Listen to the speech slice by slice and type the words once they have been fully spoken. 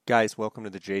Guys, welcome to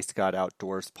the J. Scott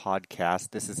Outdoors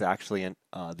podcast. This is actually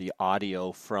the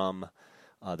audio from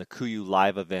the KUIU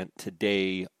live event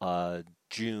today,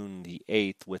 June the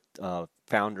 8th, with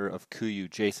founder of KUIU,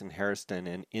 Jason Hairston.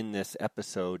 And in this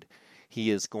episode, he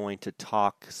is going to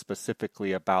talk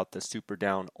specifically about the Super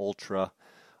Down Ultra,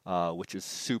 which is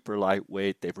super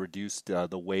lightweight. They've reduced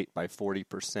the weight by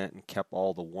 40% and kept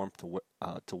all the warmth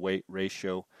to weight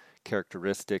ratio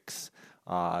characteristics.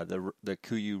 The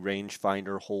KUIU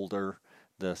rangefinder holder,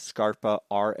 the Scarpa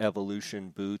R Evolution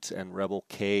boots, and Rebel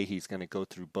K. He's going to go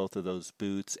through both of those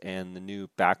boots and the new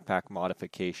backpack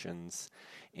modifications.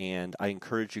 And I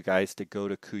encourage you guys to go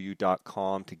to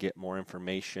KUIU.com to get more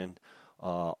information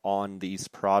on these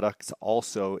products.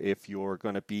 Also, if you're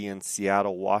going to be in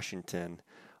Seattle, Washington,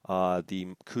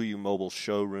 the KUIU Mobile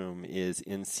Showroom is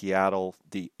in Seattle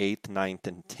the 8th, 9th,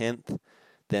 and 10th.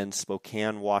 Then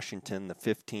Spokane, Washington, the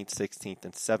 15th, 16th,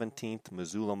 and 17th.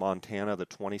 Missoula, Montana, the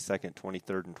 22nd,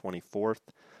 23rd, and 24th.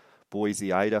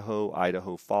 Boise, Idaho,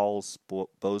 Idaho Falls,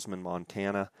 Bozeman,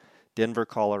 Montana. Denver,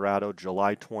 Colorado,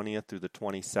 July 20th through the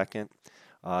 22nd.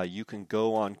 You can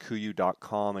go on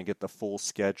KUIU.com and get the full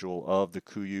schedule of the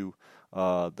KUIU,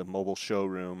 the mobile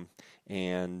showroom,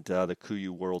 and the KUIU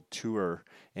World Tour.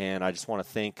 And I just want to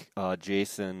thank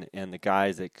Jason and the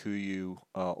guys at KUIU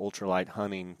Ultralight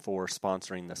Hunting for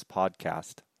sponsoring this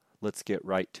podcast. Let's get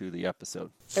right to the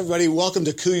episode. Hey everybody, welcome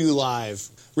to KUIU Live.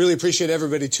 Really appreciate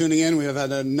everybody tuning in. We have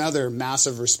had another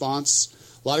massive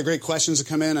response. A lot of great questions have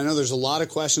come in. I know there's a lot of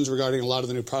questions regarding a lot of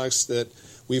the new products that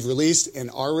we've released and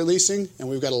are releasing, and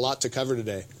we've got a lot to cover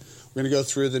today. We're going to go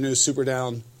through the new Super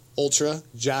Down Ultra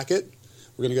jacket.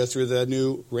 We're going to go through the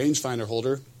new rangefinder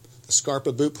holder, the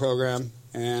Scarpa boot program,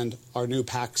 and our new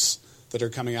packs that are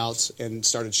coming out and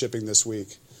started shipping this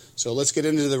week. So let's get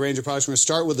into the range of products. We're going to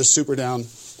start with the Super Down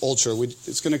Ultra.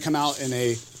 It's going to come out in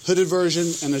a hooded version,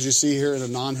 and as you see here, in a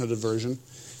non-hooded version.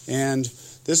 And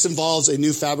this involves a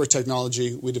new fabric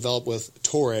technology we developed with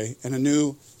Toray and a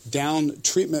new down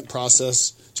treatment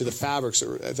process to the fabrics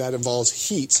that involves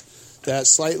heat that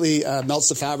slightly melts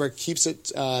the fabric, keeps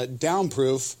it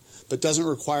down-proof, but doesn't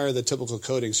require the typical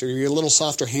coating. So you get a little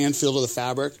softer hand feel to the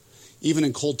fabric, even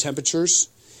in cold temperatures.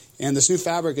 And this new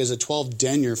fabric is a 12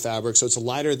 denier fabric, so it's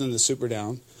lighter than the Super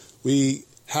Down. We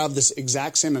have this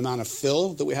exact same amount of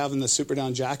fill that we have in the Super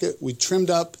Down jacket. We trimmed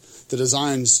up the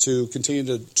designs to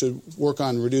continue to work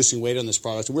on reducing weight on this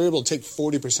product. We're able to take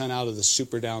 40% out of the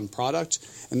Super Down product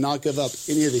and not give up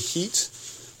any of the heat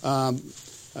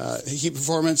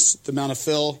performance, the amount of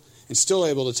fill, and still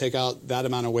able to take out that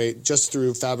amount of weight just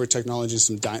through fabric technology and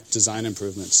some design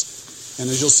improvements. And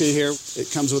as you'll see here,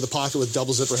 it comes with a pocket with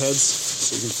double zipper heads,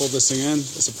 so you can fold this thing in.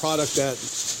 It's a product that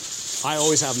I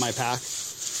always have in my pack,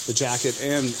 the jacket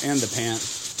and the pant.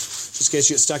 Just in case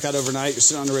you get stuck out overnight, you're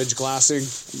sitting on the ridge glassing,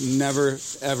 never,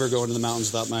 ever go into the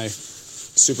mountains without my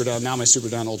Super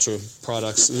Down Ultra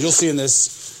products. And you'll see in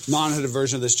this non-hooded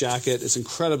version of this jacket, it's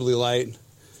incredibly light,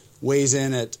 weighs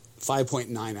in at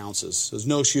 5.9 ounces. So there's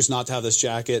no excuse not to have this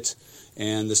jacket,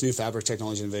 and this new fabric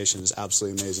technology innovation is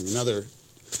absolutely amazing. Another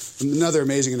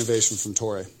amazing innovation from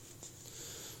Toray.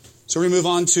 So we're going to move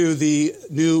on to the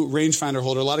new rangefinder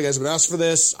holder. A lot of guys have been asking for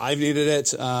this. I've needed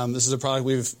it. This is a product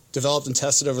we've developed and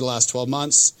tested over the last 12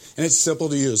 months, and it's simple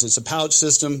to use. It's a pouch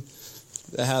system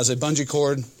that has a bungee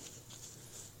cord,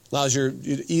 allows your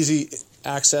easy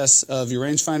access of your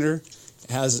rangefinder.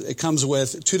 It comes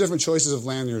with two different choices of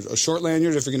lanyard. A short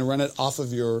lanyard if you're going to run it off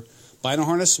of your bino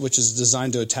harness, which is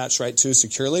designed to attach right to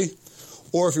securely.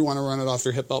 Or if you want to run it off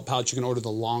your hip belt pouch, you can order the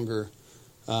longer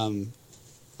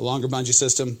bungee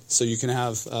system, so you can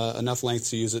have enough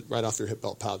length to use it right off your hip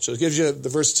belt pouch. So it gives you the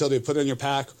versatility to put it in your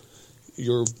pack,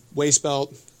 your waist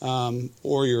belt,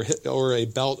 or a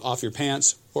belt off your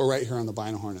pants, or right here on the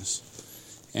bino harness.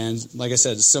 And like I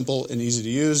said, it's simple and easy to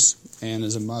use, and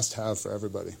is a must-have for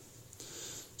everybody.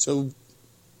 So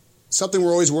something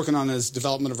we're always working on is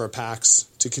development of our packs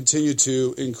to continue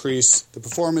to increase the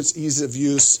performance, ease of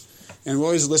use, and we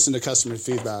always listen to customer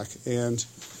feedback. And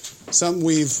something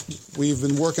we've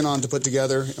been working on to put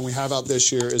together, and we have out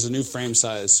this year, is a new frame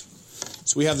size.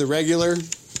 So we have the regular,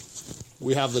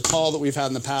 we have the tall that we've had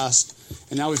in the past,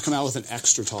 and now we've come out with an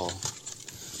extra tall.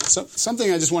 So,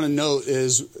 something I just want to note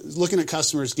is looking at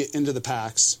customers get into the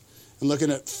packs and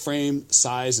looking at frame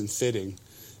size and fitting.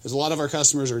 As a lot of our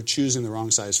customers are choosing the wrong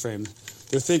size frame.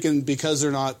 They're thinking because they're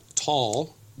not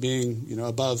tall, being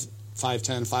above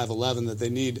 5'10", 5'11", that they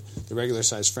need the regular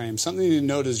size frame. Something you need to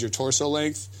note is your torso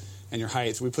length and your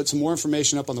height. We put some more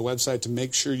information up on the website to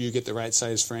make sure you get the right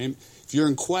size frame. If you're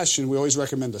in question, we always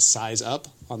recommend a size up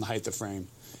on the height of frame.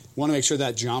 You want to make sure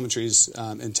that geometry is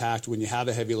intact when you have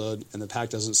a heavy load and the pack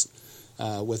doesn't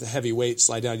with a heavy weight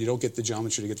slide down, you don't get the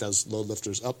geometry to get those load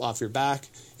lifters up off your back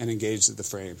and engage the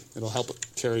frame. It'll help it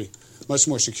carry much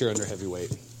more secure under heavy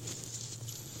weight.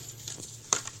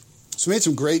 So we made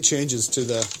some great changes to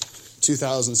the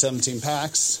 2017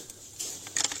 packs.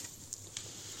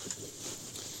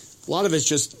 A lot of it's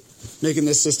just making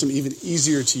this system even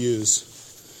easier to use.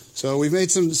 So we've made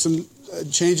some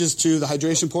changes to the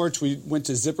hydration ports. We went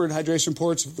to zippered hydration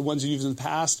ports, the ones you used in the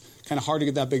past. Kind of hard to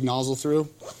get that big nozzle through.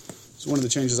 It's one of the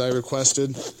changes I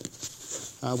requested.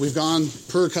 We've gone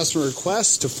per customer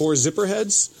request to 4 zipper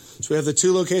heads. So we have the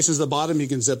 2 locations at the bottom you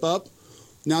can zip up.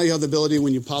 Now you have the ability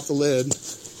when you pop the lid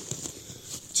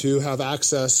to have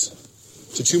access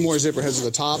to 2 more zipper heads at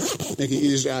the top, making it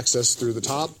easier to access through the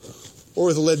top. Or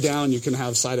with the lid down, you can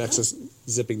have side access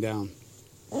zipping down.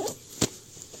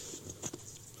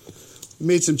 We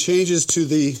made some changes to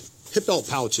the hip belt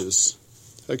pouches.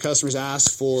 The customers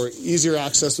asked for easier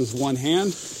access with one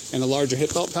hand and a larger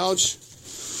hip belt pouch.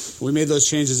 We made those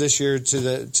changes this year to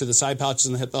the side pouches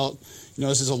in the hip belt. You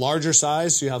notice it's a larger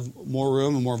size, so you have more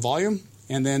room and more volume.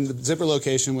 And then the zipper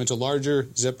location went to larger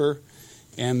zipper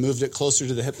and moved it closer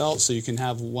to the hip belt so you can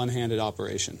have one-handed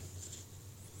operation.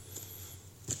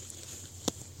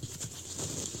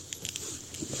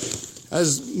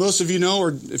 As most of you know, or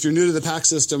if you're new to the pack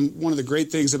system, one of the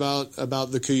great things about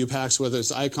the KUIU packs, whether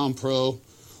it's Icon Pro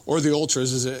or the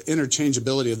Ultras, is the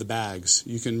interchangeability of the bags.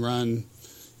 You can run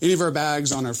any of our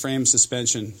bags on our frame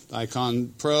suspension. The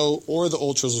Icon Pro or the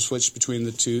Ultras will switch between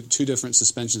the two different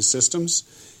suspension systems.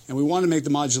 And we want to make the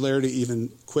modularity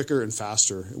even quicker and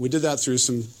faster. We did that through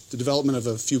the development of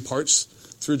a few parts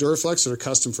through Duraflex that are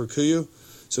custom for KUIU,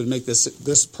 so to make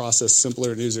this process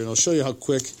simpler and easier. And I'll show you how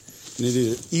quick and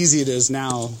easy it is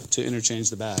now to interchange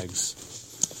the bags.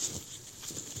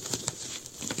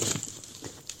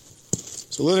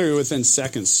 So literally within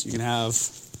seconds, you can have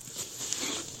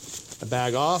a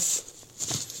bag off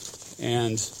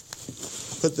and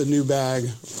put the new bag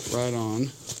right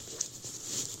on.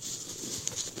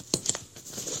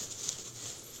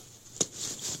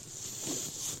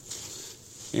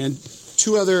 And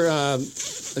 2 other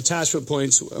attachment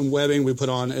points and webbing we put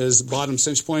on is bottom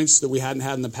cinch points that we hadn't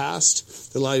had in the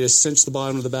past that allow you to cinch the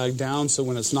bottom of the bag down, so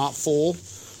when it's not full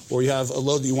or you have a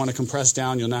load that you want to compress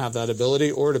down, you'll now have that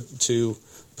ability, or to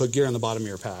put gear on the bottom of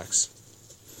your packs.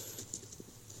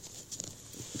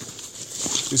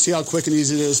 You see how quick and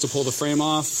easy it is to pull the frame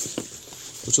off,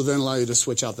 which will then allow you to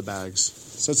switch out the bags.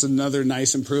 So that's another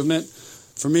nice improvement.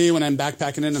 For me, when I'm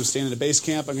backpacking in, I'm staying at a base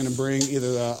camp, I'm going to bring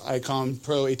either the Icon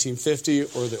Pro 1850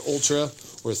 or the Ultra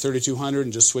or 3200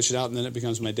 and just switch it out, and then it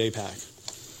becomes my day pack.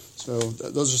 So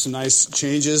those are some nice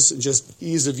changes and just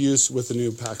ease of use with the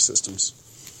new pack systems.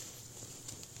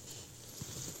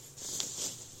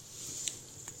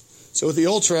 So with the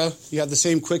Ultra, you have the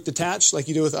same quick detach like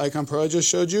you do with the Icon Pro I just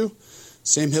showed you.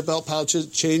 Same hip belt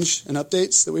pouches change and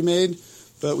updates that we made,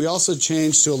 but we also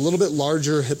changed to a little bit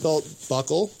larger hip belt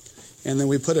buckle. And then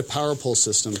we put a power pull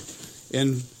system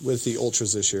in with the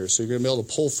Ultras this year. So you're going to be able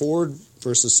to pull forward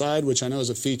versus side, which I know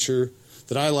is a feature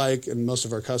that I like and most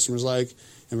of our customers like,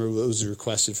 and it was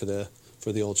requested for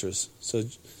the Ultras. So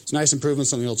it's nice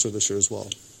improvements on the Ultra this year as well.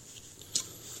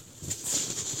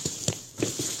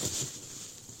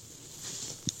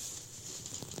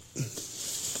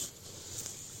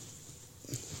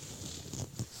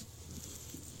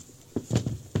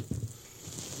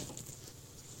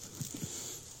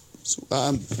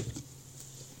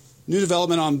 New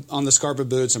development on the Scarpa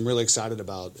boots I'm really excited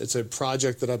about. It's a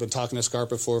project that I've been talking to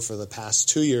Scarpa for the past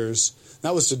 2 years.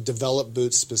 That was to develop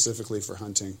boots specifically for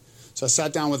hunting. So I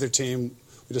sat down with their team.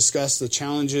 We discussed the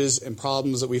challenges and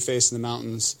problems that we face in the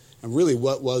mountains and really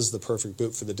what was the perfect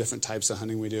boot for the different types of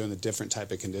hunting we do and the different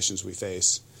type of conditions we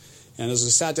face. And as we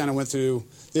sat down and went through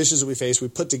the issues that we face, we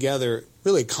put together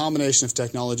really a combination of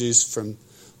technologies from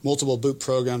multiple boot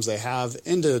programs they have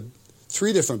into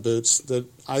 3 different boots that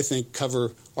I think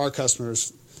cover our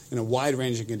customers in a wide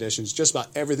range of conditions, just about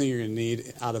everything you're going to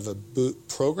need out of a boot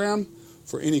program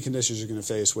for any conditions you're going to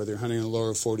face, whether you're hunting in the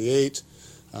lower 48,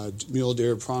 mule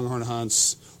deer, pronghorn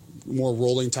hunts, more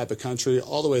rolling type of country,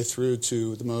 all the way through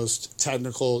to the most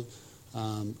technical,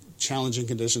 challenging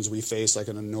conditions we face, like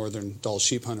in a northern Dall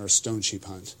sheep hunt or a stone sheep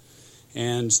hunt.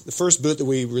 And the first boot that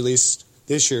we released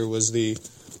this year was the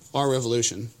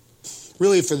R-Revolution.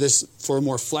 Really for a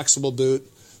more flexible boot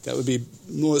that would be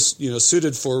most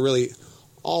suited for really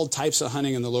all types of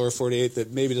hunting in the lower 48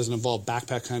 that maybe doesn't involve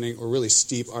backpack hunting or really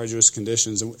steep, arduous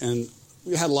conditions. And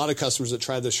we had a lot of customers that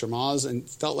tried the Shermaz and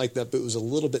felt like that boot was a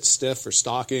little bit stiff for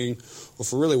stalking or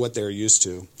for really what they were used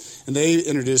to. And they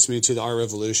introduced me to the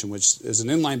R-Revolution, which is an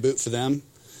inline boot for them.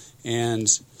 And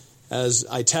as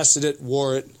I tested it,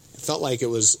 wore it, felt like it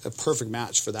was a perfect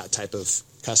match for that type of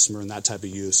customer and that type of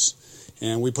use.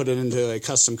 And we put it into a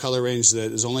custom color range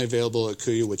that is only available at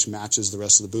KUIU, which matches the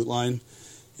rest of the boot line.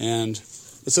 And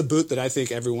it's a boot that I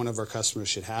think every one of our customers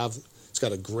should have. It's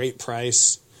got a great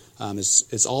price.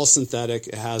 It's all synthetic.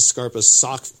 It has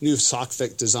Scarpa's new sock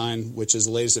fit design, which is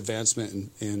the latest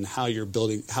advancement in how they're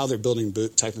building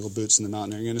technical boots in the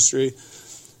mountaineering industry.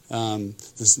 The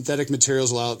synthetic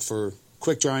materials allow it for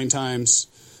quick drying times,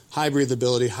 high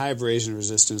breathability, high abrasion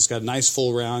resistance. It's got a nice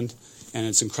full round, and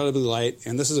it's incredibly light.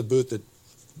 And this is a boot that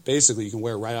basically you can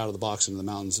wear right out of the box into the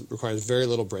mountains. It requires very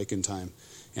little break-in time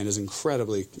and is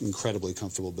incredibly, incredibly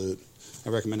comfortable boot. I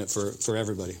recommend it for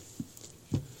everybody.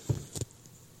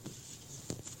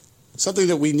 Something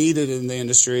that we needed in the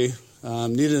industry,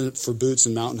 needed for boots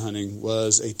and mountain hunting,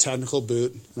 was a technical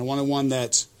boot. And I wanted one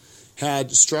that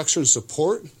had structure and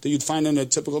support that you'd find in a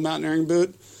typical mountaineering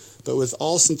boot, but with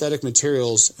all synthetic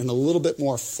materials and a little bit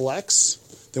more flex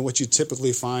than what you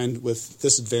typically find with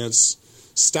this advanced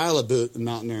style of boot in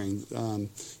mountaineering.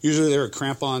 Usually they're a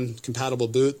crampon compatible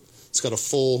boot. It's got a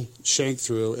full shank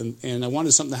through, and I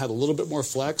wanted something that had a little bit more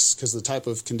flex because the type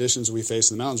of conditions we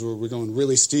face in the mountains where we're going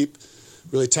really steep,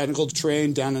 really technical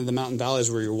terrain down into the mountain valleys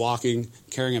where you're walking,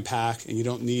 carrying a pack, and you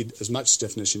don't need as much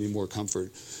stiffness, you need more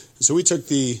comfort. And so we took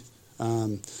the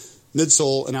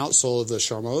midsole and outsole of the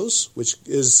Charmeuse, which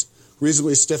is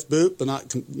reasonably stiff boot, but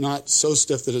not so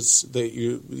stiff that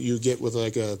you get with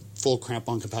like a full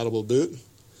crampon compatible boot.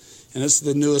 And it's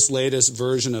the latest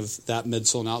version of that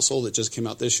midsole and outsole that just came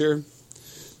out this year.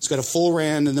 It's got a full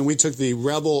rand, and then we took the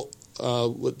Rebel,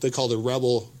 what they call the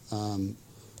Rebel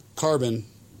carbon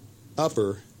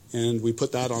upper, and we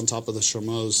put that on top of the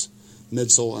Charmeuse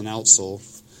midsole and outsole.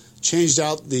 Changed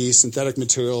out the synthetic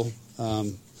material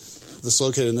that's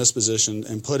located in this position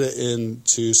and put it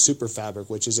into Super Fabric,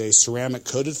 which is a ceramic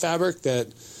coated fabric that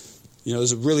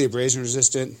is really abrasion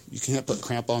resistant. You can't put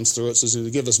crampons through it, so it's going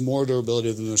to give us more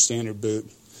durability than the standard boot.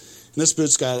 And this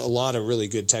boot's got a lot of really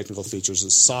good technical features.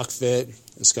 It's sock fit.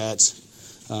 It's got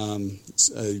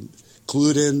a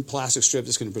glued-in plastic strip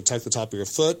that's going to protect the top of your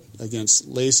foot against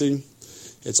lacing.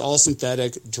 It's all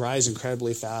synthetic, dries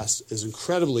incredibly fast, is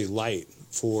incredibly light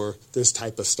for this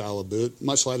type of style of boot,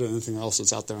 much lighter than anything else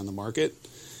that's out there on the market.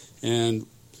 And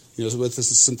with the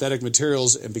synthetic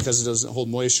materials, and because it doesn't hold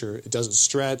moisture, it doesn't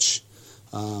stretch.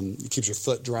 It keeps your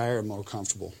foot drier and more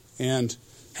comfortable, and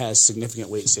has significant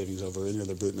weight savings over any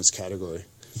other boot in this category.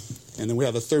 And then we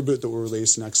have a third boot that will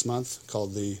release next month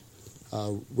called the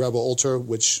Rebel Ultra,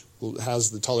 which has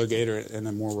the taller gaiter and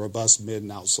a more robust mid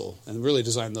and outsole. And really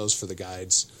designed those for the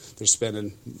guides. They're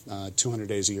spending 200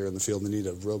 days a year in the field and they need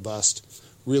a robust,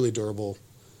 really durable,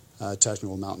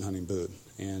 technical mountain hunting boot.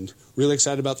 And really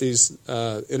excited about these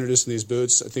introducing these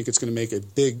boots. I think it's going to make a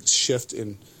big shift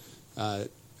in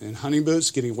hunting boots,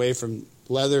 getting away from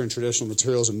leather and traditional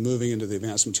materials and moving into the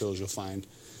advanced materials you'll find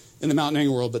in the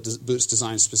mountaineering world, but boots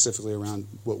designed specifically around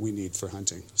what we need for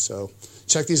hunting. So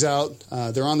check these out.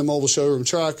 They're on the mobile showroom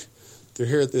truck. They're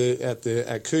here at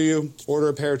KUIU. Order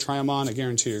a pair, try them on. I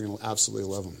guarantee you're going to absolutely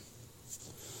love them.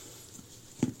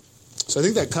 So I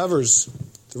think that covers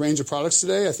the range of products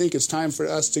today. I think it's time for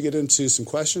us to get into some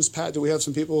questions. Pat, do we have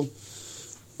some people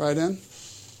write in?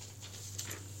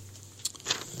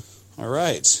 All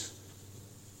right.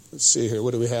 Let's see here.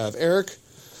 What do we have? Eric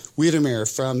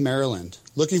Wiedemeyer from Maryland.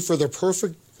 Looking for the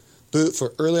perfect boot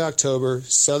for early October,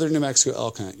 southern New Mexico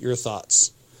elk hunt. Your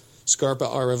thoughts? Scarpa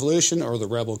R Revolution or the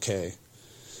Rebel K?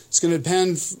 It's going to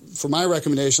depend, for my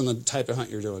recommendation, on the type of hunt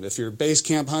you're doing. If you're base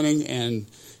camp hunting and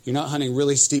you're not hunting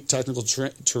really steep technical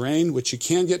terrain, which you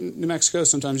can get in New Mexico,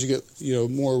 sometimes you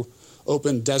get more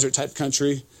open desert type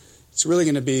country. It's really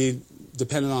going to be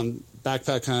dependent on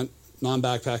backpack hunt,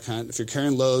 non-backpack hunt. If you're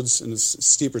carrying loads and it's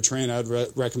steeper terrain, I'd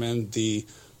recommend the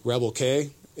Rebel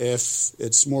K. If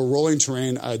it's more rolling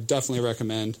terrain, I'd definitely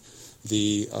recommend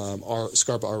the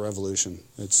Scarpa R Revolution.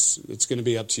 It's going to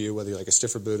be up to you whether you like a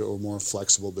stiffer boot or a more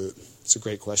flexible boot. It's a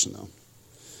great question, though.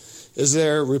 Is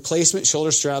there replacement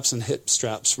shoulder straps and hip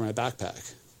straps for my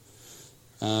backpack?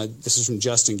 This is from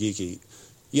Justin Geeky.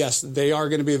 Yes, they are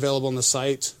going to be available on the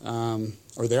site,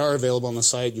 or they are available on the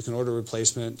site. You can order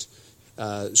replacement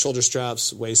shoulder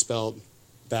straps, waist belt,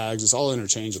 bags. It's all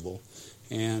interchangeable.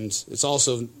 And it's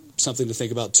also something to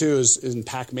think about, too, is in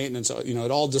pack maintenance.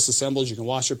 It all disassembles. You can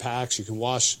wash your packs. You can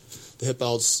wash the hip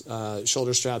belts,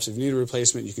 shoulder straps. If you need a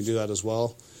replacement, you can do that as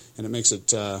well. And it makes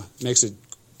it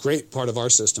great part of our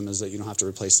system is that you don't have to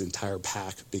replace the entire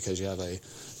pack because you have a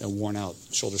worn-out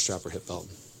shoulder strap or hip belt.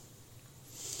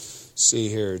 See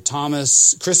here.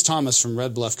 Chris Thomas from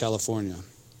Red Bluff, California.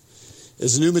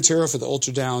 Is the new material for the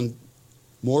Ultra Down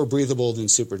more breathable than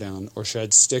Super Down, or should I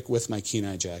stick with my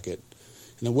Kenai jacket?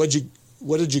 And then what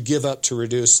did you give up to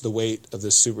reduce the weight of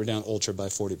the Super Down Ultra by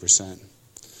 40%?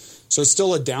 So it's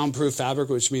still a downproof fabric,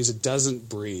 which means it doesn't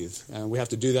breathe. We have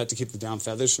to do that to keep the down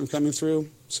feathers from coming through.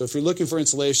 So if you're looking for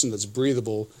insulation that's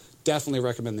breathable, definitely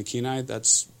recommend the Kenai.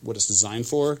 That's what it's designed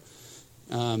for.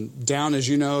 Down, as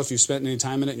you know, if you've spent any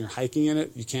time in it and you're hiking in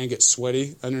it, you can get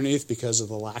sweaty underneath because of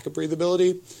the lack of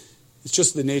breathability. It's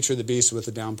just the nature of the beast with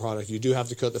the down product. You do have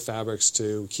to coat the fabrics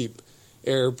to keep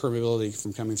air permeability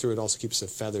from coming through. It also keeps the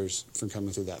feathers from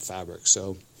coming through that fabric.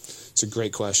 So it's a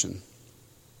great question.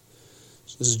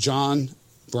 This is John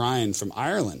Bryan from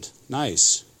Ireland.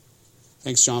 Nice.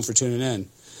 Thanks, John, for tuning in.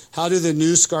 How do the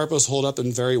new Scarpos hold up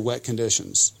in very wet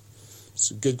conditions?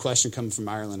 It's a good question coming from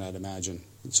Ireland, I'd imagine.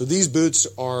 So these boots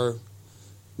are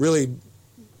really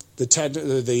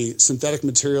the synthetic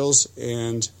materials,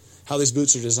 and how these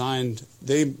boots are designed,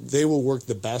 they will work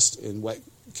the best in wet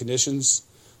conditions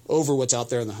over what's out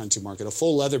there in the hunting market. A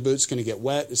full leather boot's going to get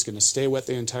wet. It's going to stay wet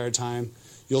the entire time.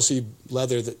 You'll see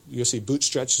boot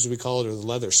stretch, as we call it, or the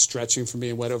leather stretching from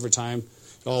being wet over time.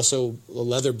 Also, a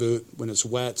leather boot, when it's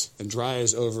wet and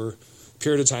dries over a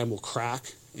period of time, will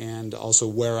crack and also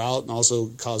wear out and also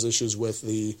cause issues with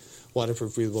the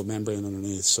waterproof breathable membrane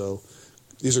underneath. So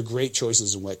these are great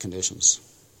choices in wet conditions.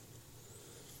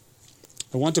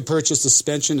 I want to purchase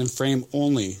suspension and frame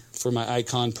only for my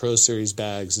Icon Pro Series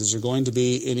bags. Is there going to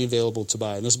be any available to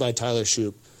buy? And this is by Tyler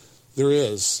Shoup. There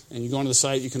is. And you go onto the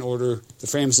site, you can order the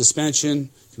frame and suspension,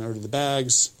 you can order the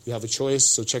bags. You have a choice,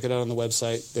 so check it out on the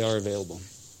website. They are available.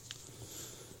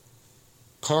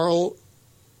 Carl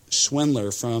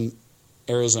Schwendler from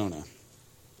Arizona.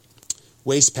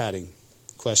 Waist padding, ?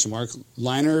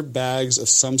 Liner bags of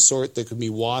some sort that could be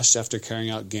washed after carrying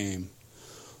out game.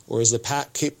 Or is the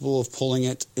pack capable of pulling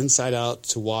it inside out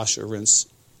to wash or rinse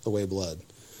away blood?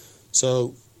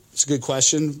 So it's a good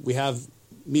question. We have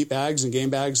meat bags and game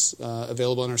bags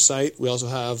available on our site. We also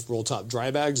have roll top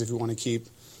dry bags if you want to keep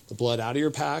the blood out of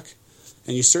your pack.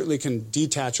 And you certainly can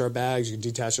detach our bags. You can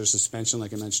detach our suspension,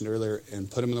 like I mentioned earlier, and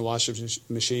put them in the washing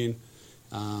machine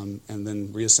and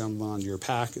then reassemble onto your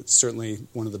pack. It's certainly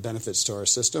one of the benefits to our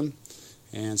system.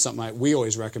 And something we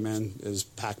always recommend is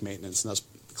pack maintenance. And that's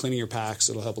cleaning your packs.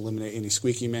 It'll help eliminate any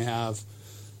squeaking you may have.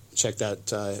 Check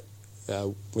that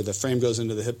where the frame goes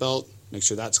into the hip belt. Make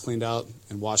sure that's cleaned out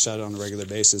and wash out on a regular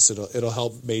basis. It'll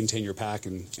help maintain your pack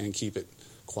and keep it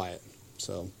quiet.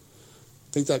 So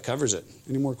I think that covers it.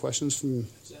 Any more questions from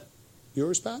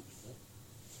viewers, Pat?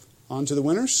 On to the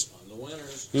winners. On the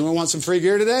winners. Anyone want some free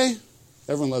gear today?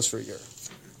 Everyone loves free gear.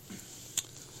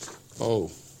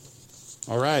 Oh,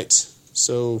 all right.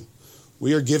 So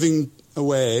we are giving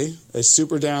away a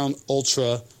Super Down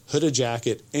Ultra hooded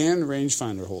jacket and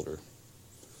rangefinder holder.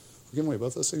 We're giving away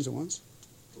both those things at once?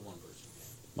 For one person.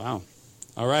 Wow.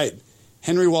 All right.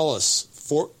 Henry Wallace,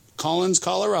 Fort Collins,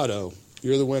 Colorado.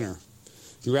 You're the winner.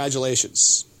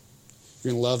 Congratulations.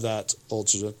 You're going to love that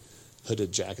Ultra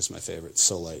hooded jacket. It's my favorite. It's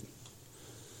so light.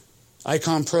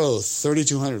 Icon Pro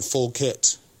 3200 full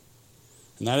kit.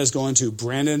 And that is going to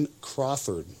Brandon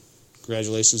Crawford.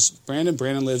 Congratulations, Brandon.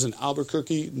 Brandon lives in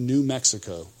Albuquerque, New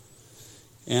Mexico.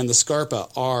 And the Scarpa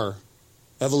R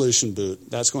Evolution boot,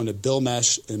 that's going to Bill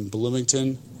Mesh in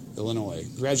Bloomington, Illinois.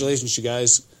 Congratulations, you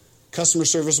guys. Customer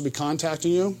service will be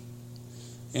contacting you,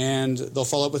 and they'll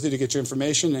follow up with you to get your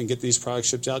information and get these products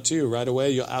shipped out to you right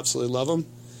away. You'll absolutely love them.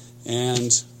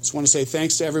 And just want to say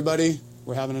thanks to everybody.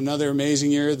 We're having another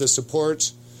amazing year. The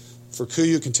support for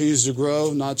KUIU continues to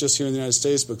grow, not just here in the United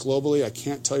States, but globally. I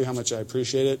can't tell you how much I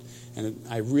appreciate it. And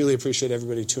I really appreciate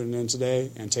everybody tuning in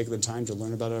today and taking the time to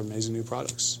learn about our amazing new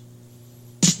products.